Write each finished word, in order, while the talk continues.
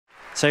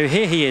So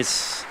here he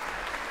is,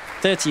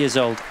 30 years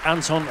old,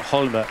 Anton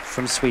Holmer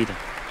from Sweden.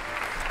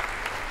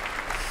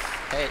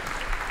 Hey,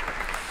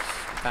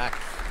 back.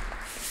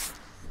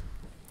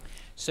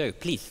 So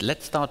please,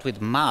 let's start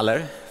with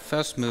Mahler,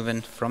 first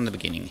movement from the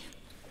beginning.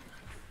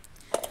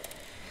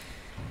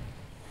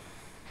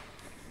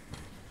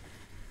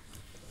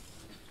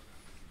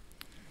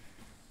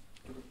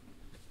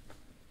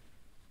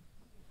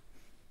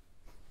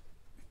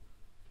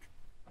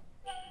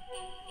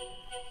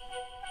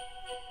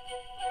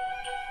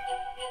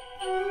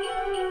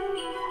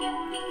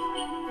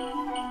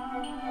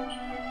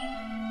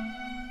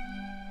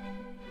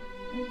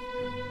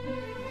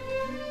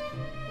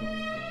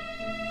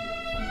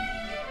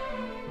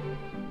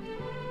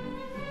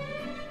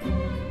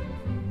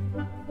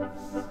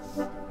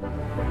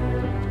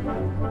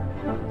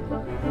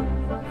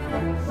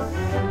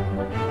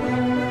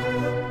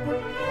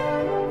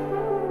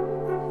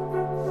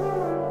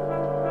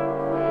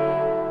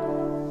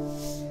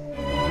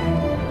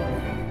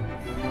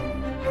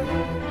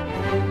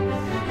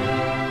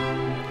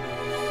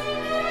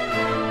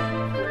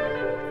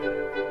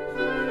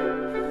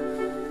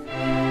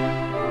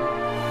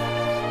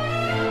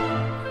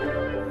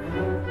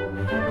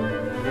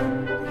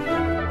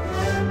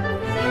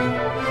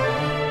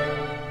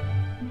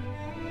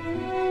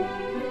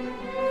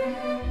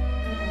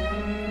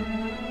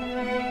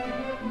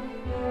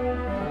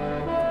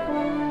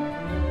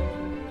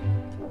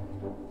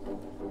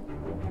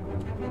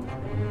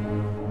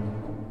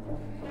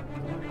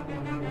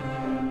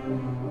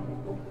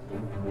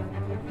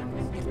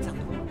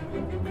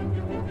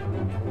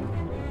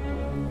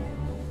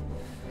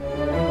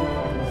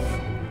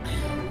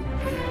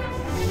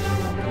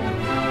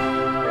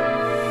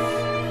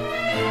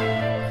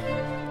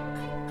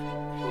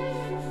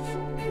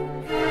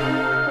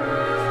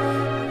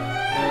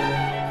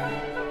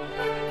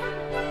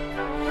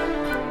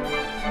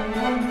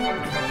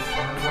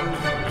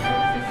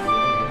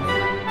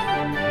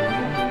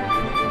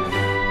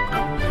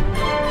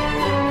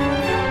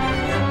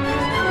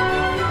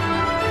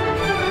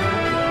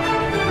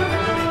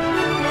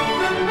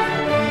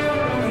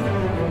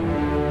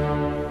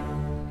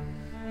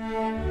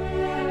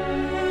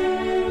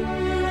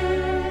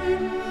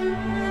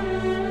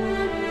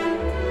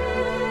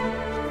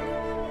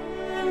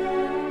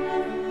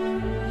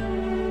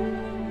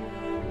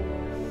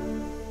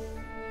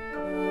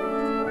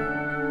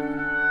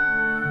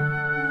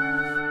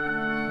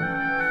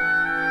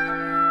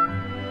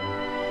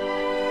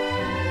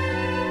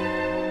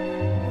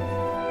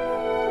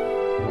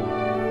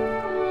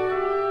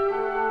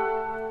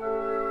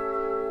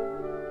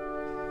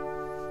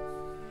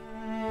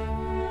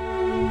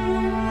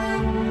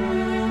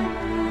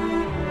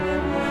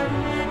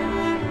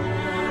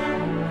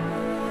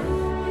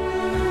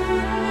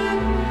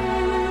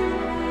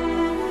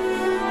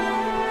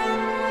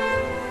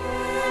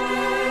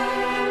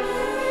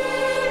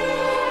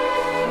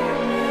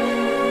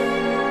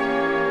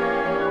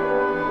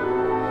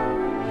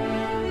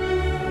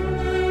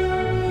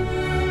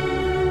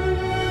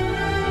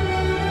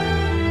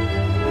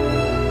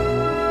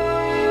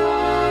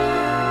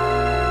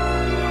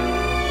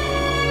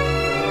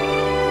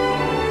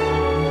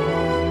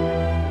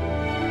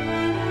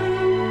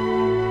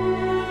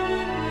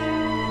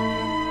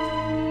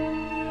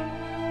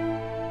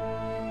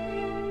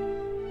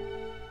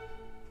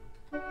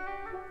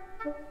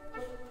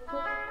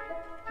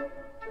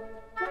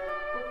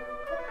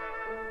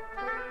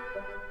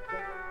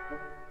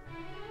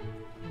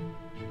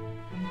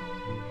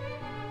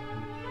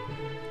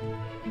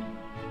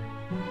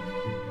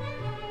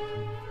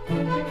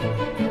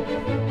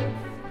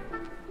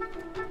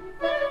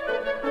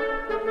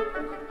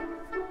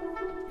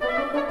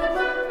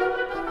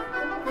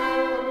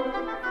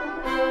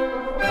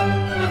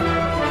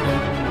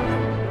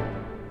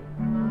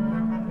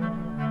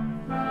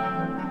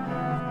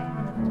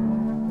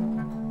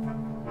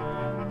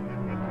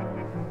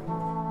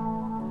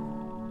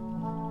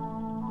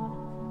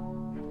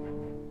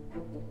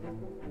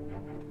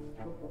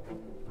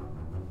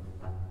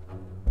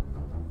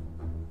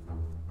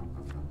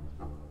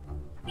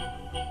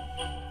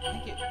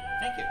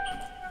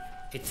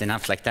 It's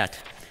enough like that.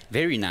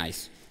 Very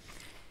nice.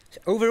 So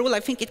overall, I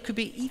think it could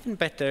be even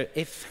better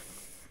if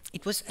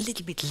it was a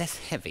little bit less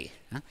heavy.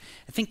 Huh?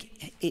 I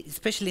think,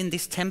 especially in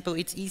this tempo,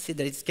 it's easy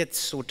that it gets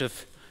sort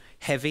of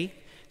heavy,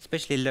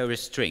 especially lower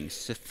strings.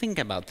 So think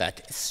about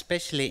that,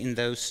 especially in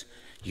those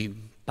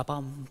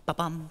ba-bum,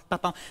 ba-bum,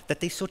 ba-bum, that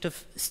they sort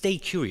of stay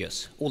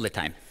curious all the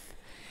time.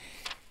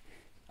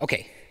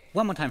 Okay,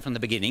 one more time from the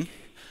beginning.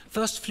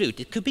 First flute,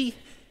 it could be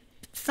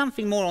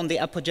something more on the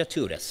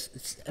appoggiaturas.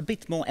 It's a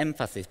bit more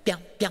emphasis. Piam,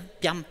 piam,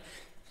 piam.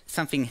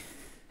 Something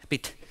a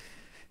bit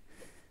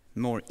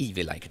more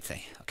evil, I could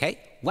say. Okay,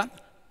 one,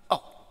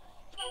 oh.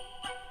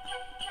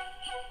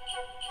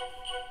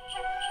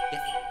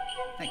 Yes,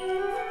 thank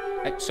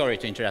you. Sorry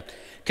to interrupt.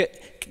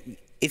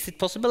 Is it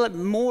possible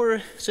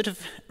more sort of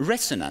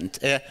resonant?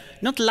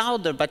 Not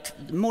louder, but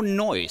more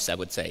noise, I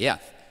would say, yeah.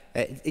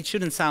 It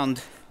shouldn't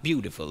sound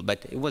beautiful,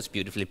 but it was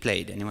beautifully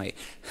played anyway.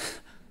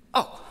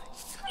 Oh.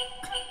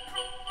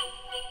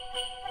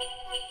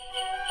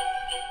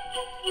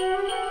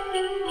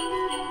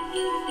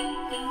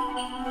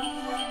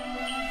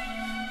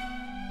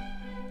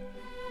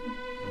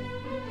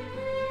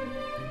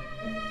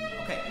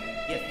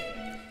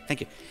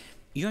 thank you.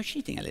 You're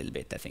cheating a little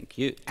bit, I think.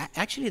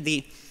 Actually,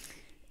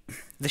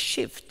 the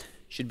shift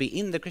should be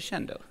in the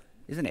crescendo,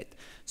 isn't it?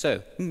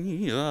 So,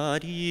 and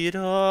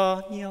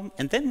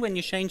then when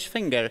you change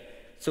finger,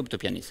 subto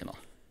pianissimo.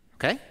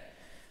 Okay?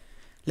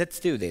 Let's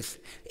do this.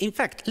 In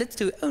fact, let's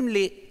do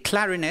only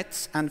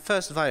clarinets and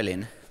first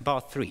violin,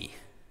 bar 3.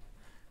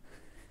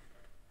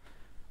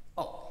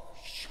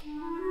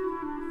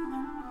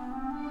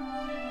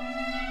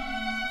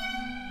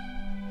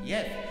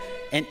 Yes,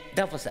 and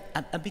that was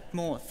a bit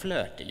more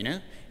flirty, you know?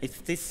 It's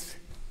this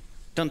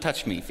don't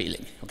touch me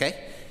feeling,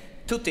 okay?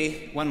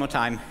 Tutti, one more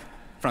time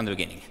from the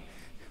beginning.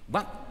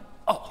 1,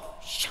 oh,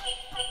 sh.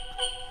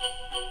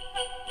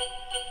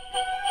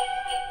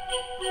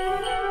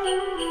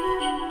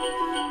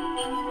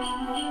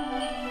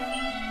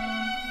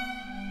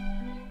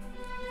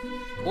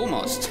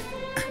 Almost.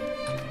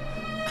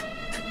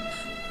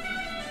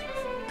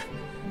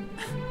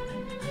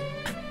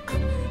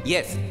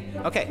 Yes,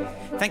 okay,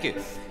 thank you.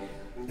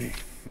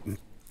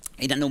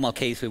 In a normal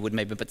case we would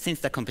maybe, but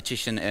since the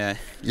competition,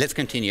 let's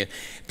continue.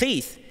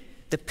 Please,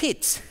 the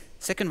pits,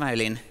 second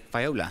violin,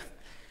 viola.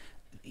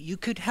 You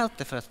could help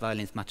the first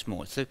violins much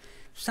more, so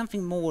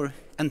something more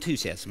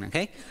enthusiasm,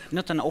 okay?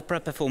 Not an opera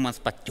performance,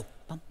 but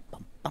bum,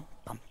 bum, bum,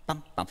 bum,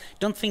 bum, bum.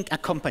 Don't think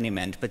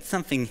accompaniment, but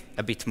something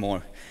a bit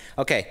more.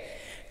 Okay,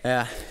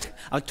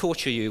 I'll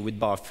torture you with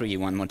bar 3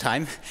 one more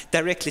time.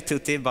 Directly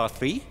tutti, bar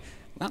 3.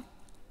 Well,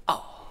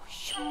 oh,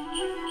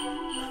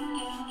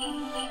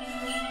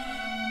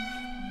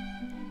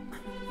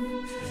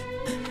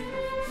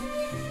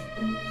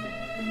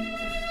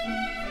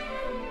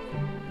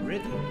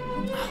 rhythm.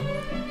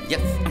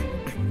 Yes.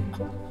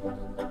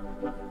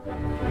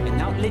 And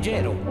now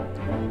leggero.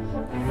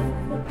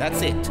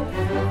 That's it.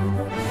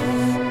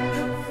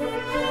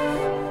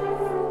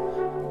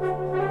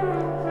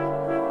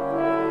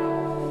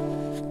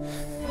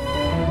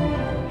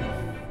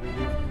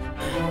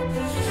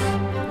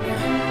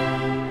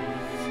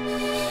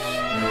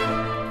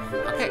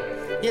 Okay,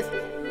 yes.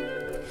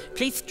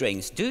 Please,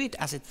 strings, do it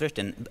as it's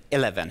written,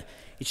 11.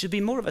 It should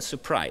be more of a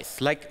surprise,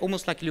 like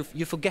almost like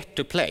you forget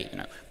to play, you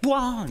know.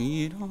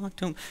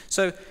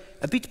 So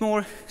a bit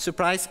more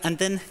surprise and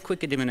then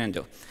quicker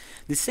diminuendo.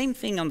 The same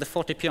thing on the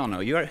forte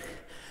piano. You are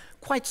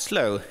quite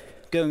slow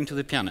going to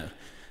the piano.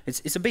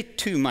 It's a bit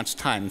too much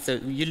time, so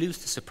you lose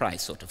the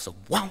surprise sort of. So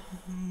wham,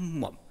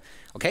 wham.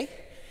 Okay?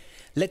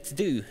 Let's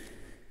do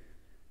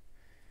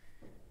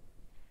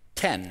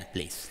 10,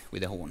 please,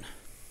 with the horn.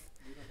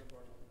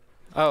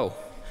 Oh,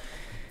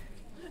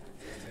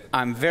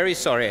 I'm very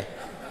sorry.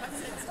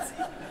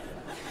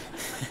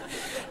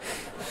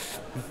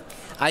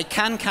 I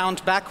can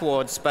count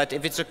backwards, but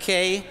if it's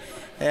okay,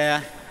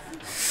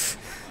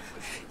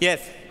 yes.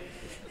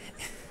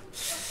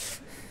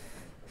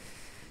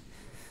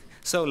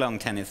 So long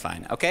 10 is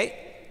fine, okay?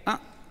 Oh.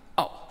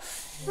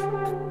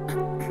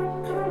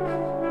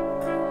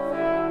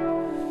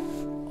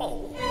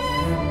 Oh,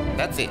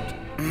 that's it.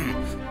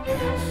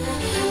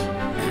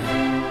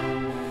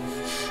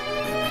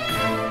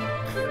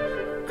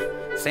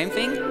 Same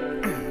thing.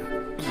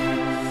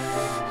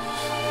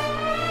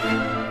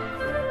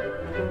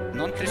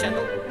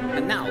 Non-crescendo,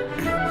 and now.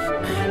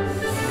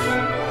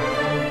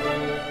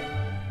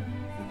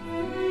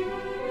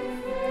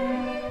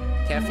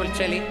 Careful,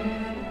 celli.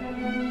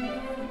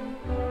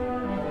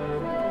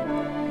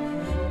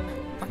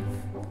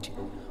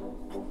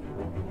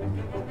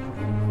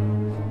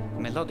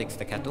 Melodic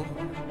staccato.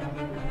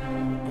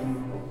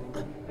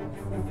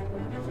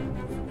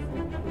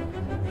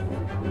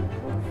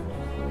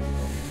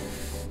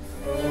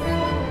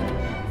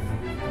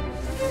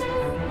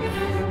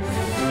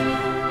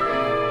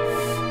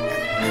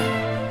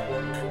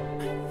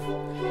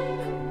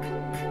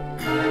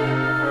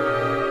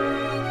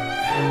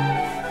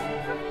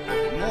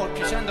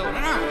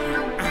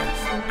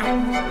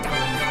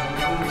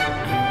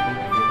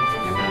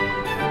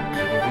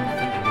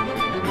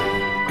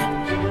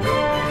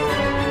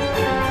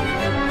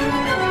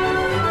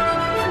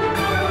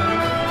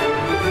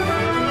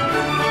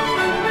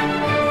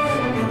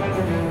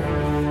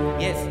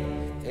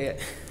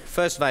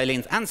 First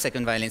violins and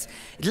second violins,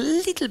 a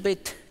little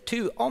bit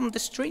too on the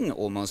string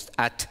almost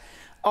at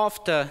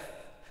after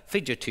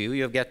figure 2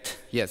 you've got,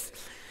 yes,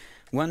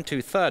 1,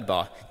 2, third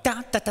bar,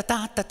 da da da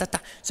da da da da.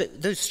 So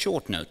those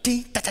short notes,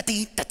 da da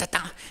da da da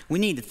da. We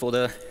need it for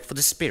the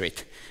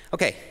spirit.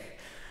 Okay,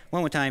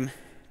 one more time,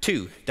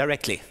 2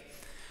 directly,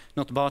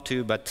 not bar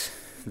 2 but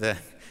the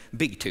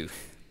big 2.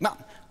 1,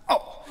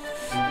 oh.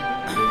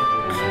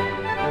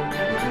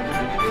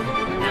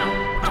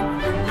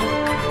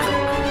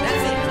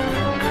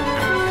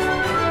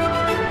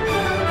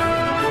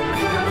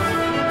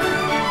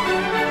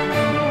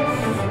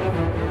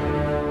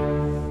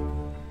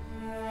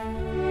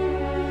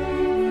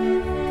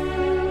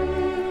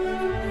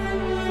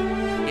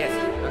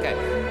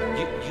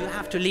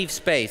 To leave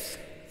space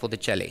for the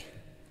cello.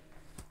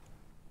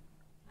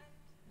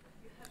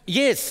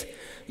 Yes,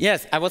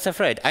 yes, I was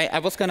afraid. I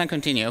was going to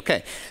continue.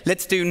 Okay,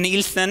 let's do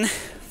Nielsen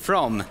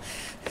from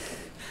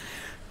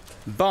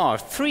bar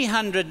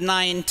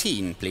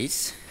 319,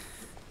 please.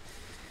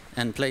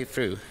 and play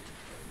through.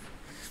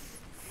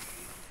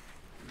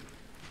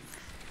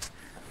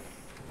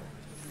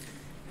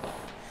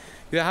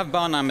 You have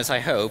bar numbers, I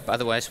hope,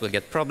 otherwise we'll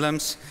get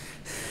problems.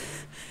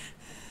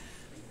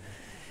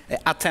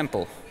 At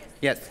tempo,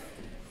 yes.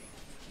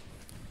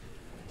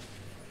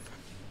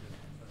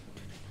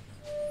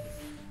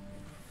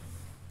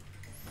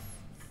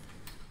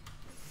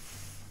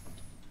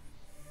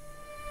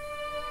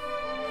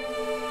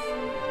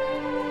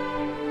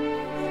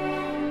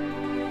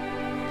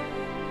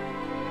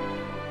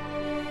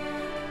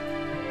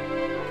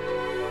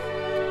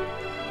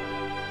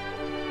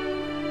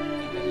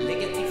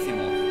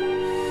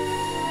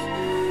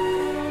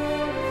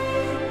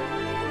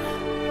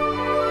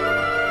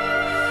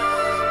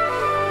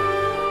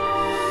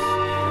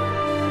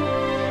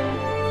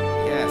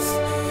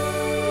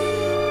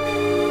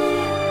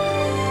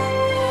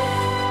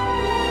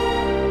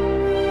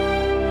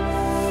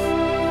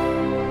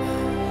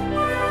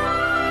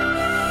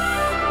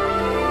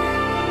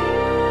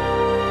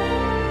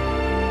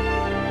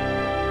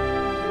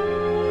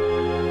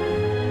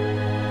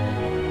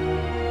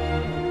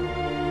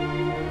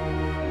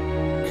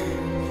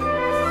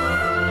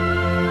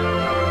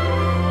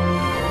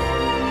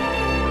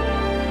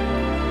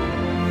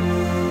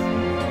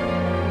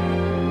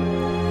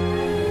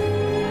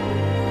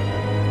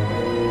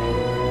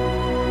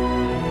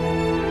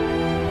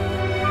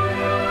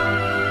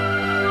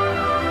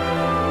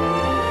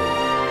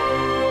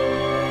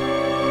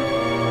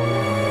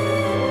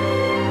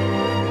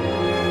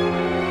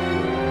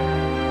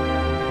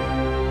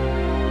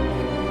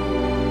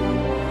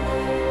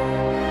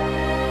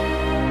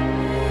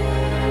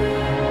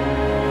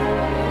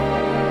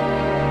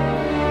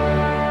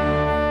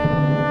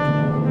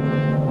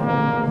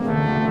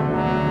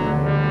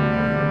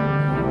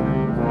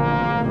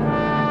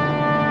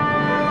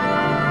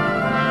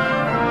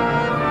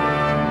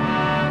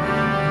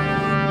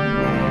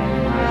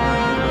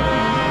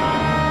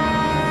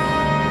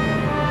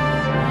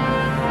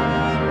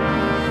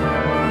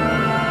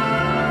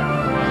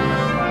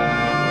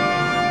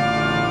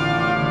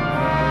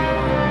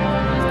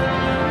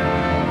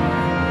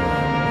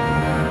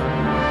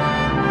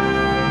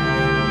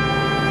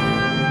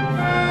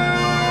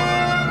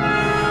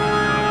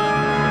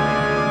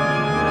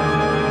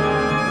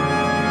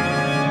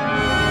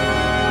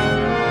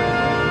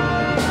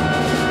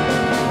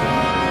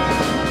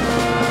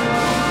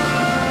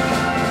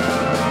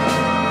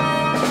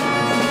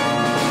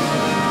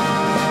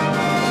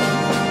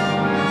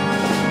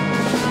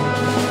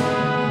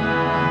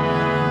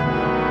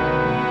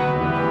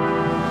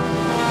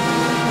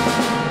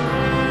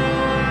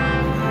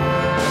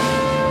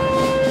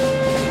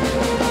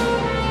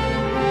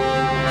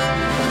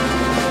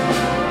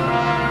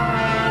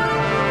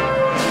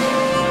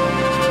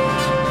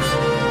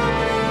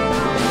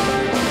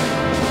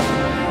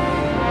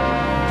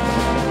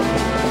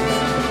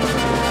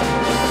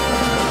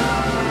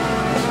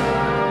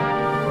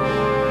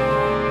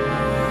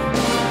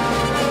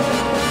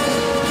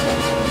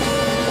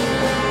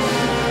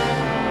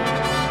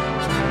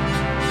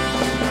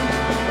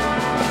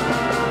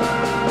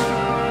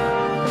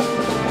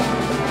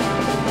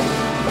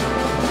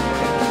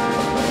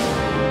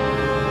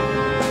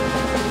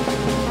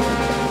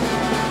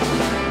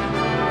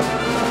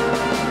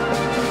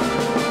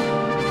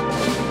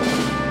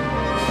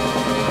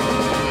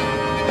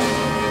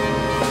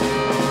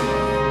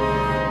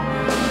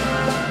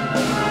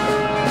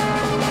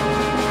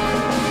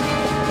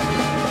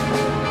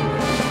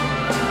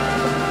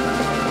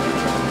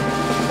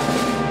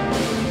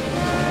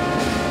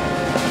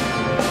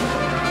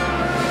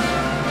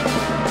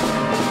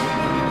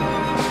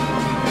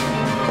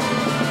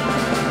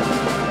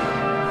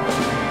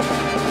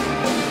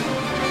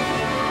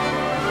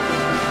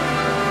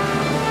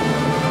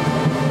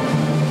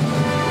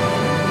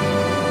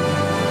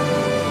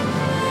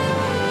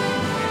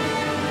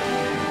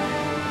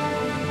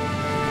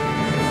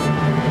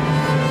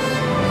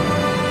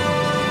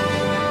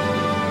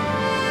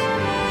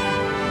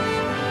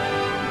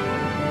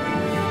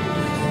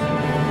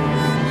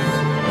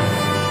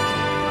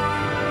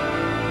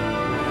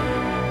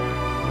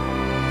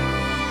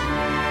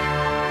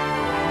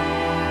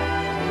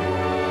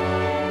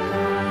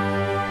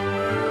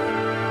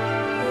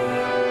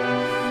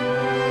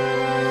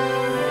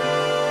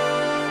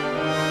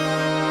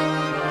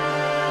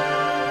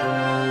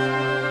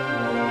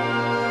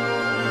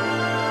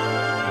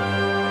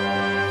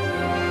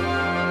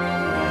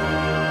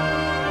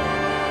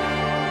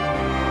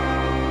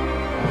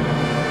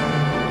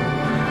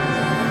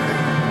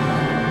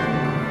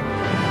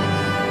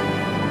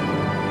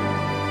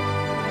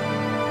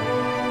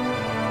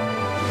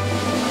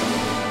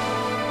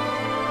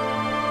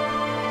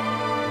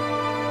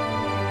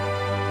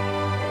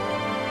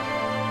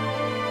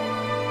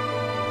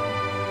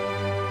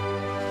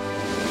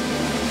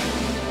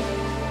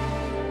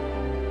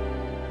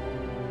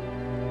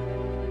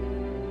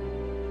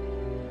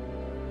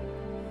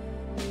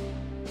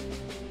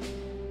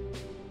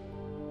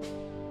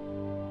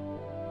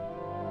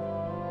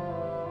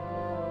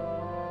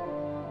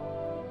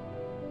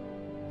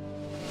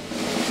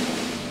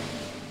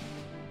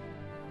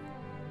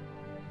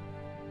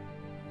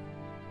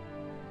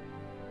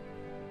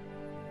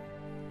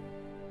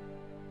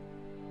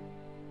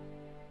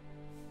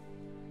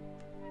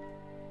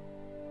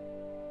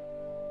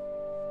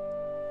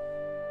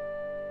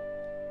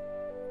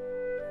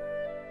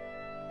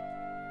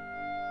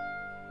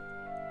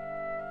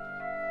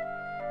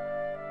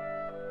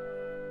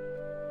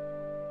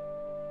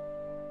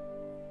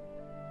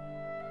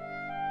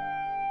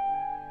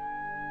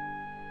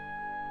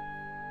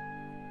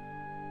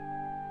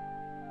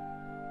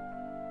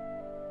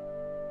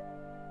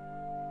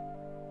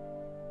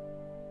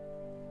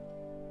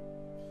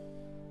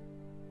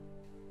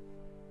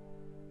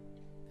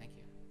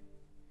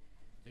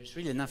 There's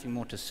really nothing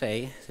more to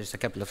say. There's a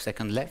couple of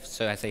seconds left,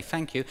 so I say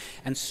thank you.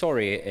 And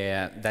sorry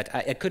that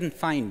I couldn't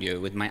find you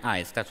with my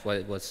eyes. That's what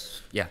it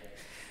was, yeah.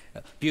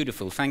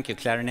 Beautiful, thank you,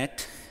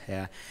 clarinet.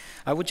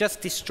 I would just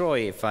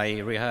destroy if I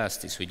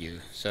rehearsed this with you,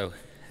 so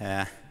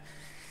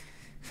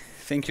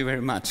thank you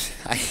very much.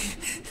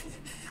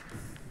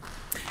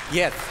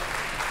 Yes.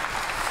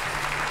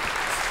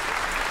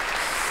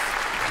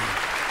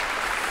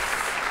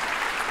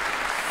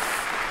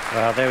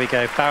 Well, there we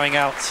go, bowing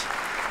out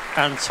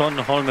Anton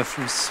Holmer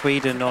from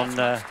Sweden on...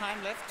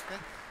 Time left.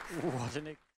 What an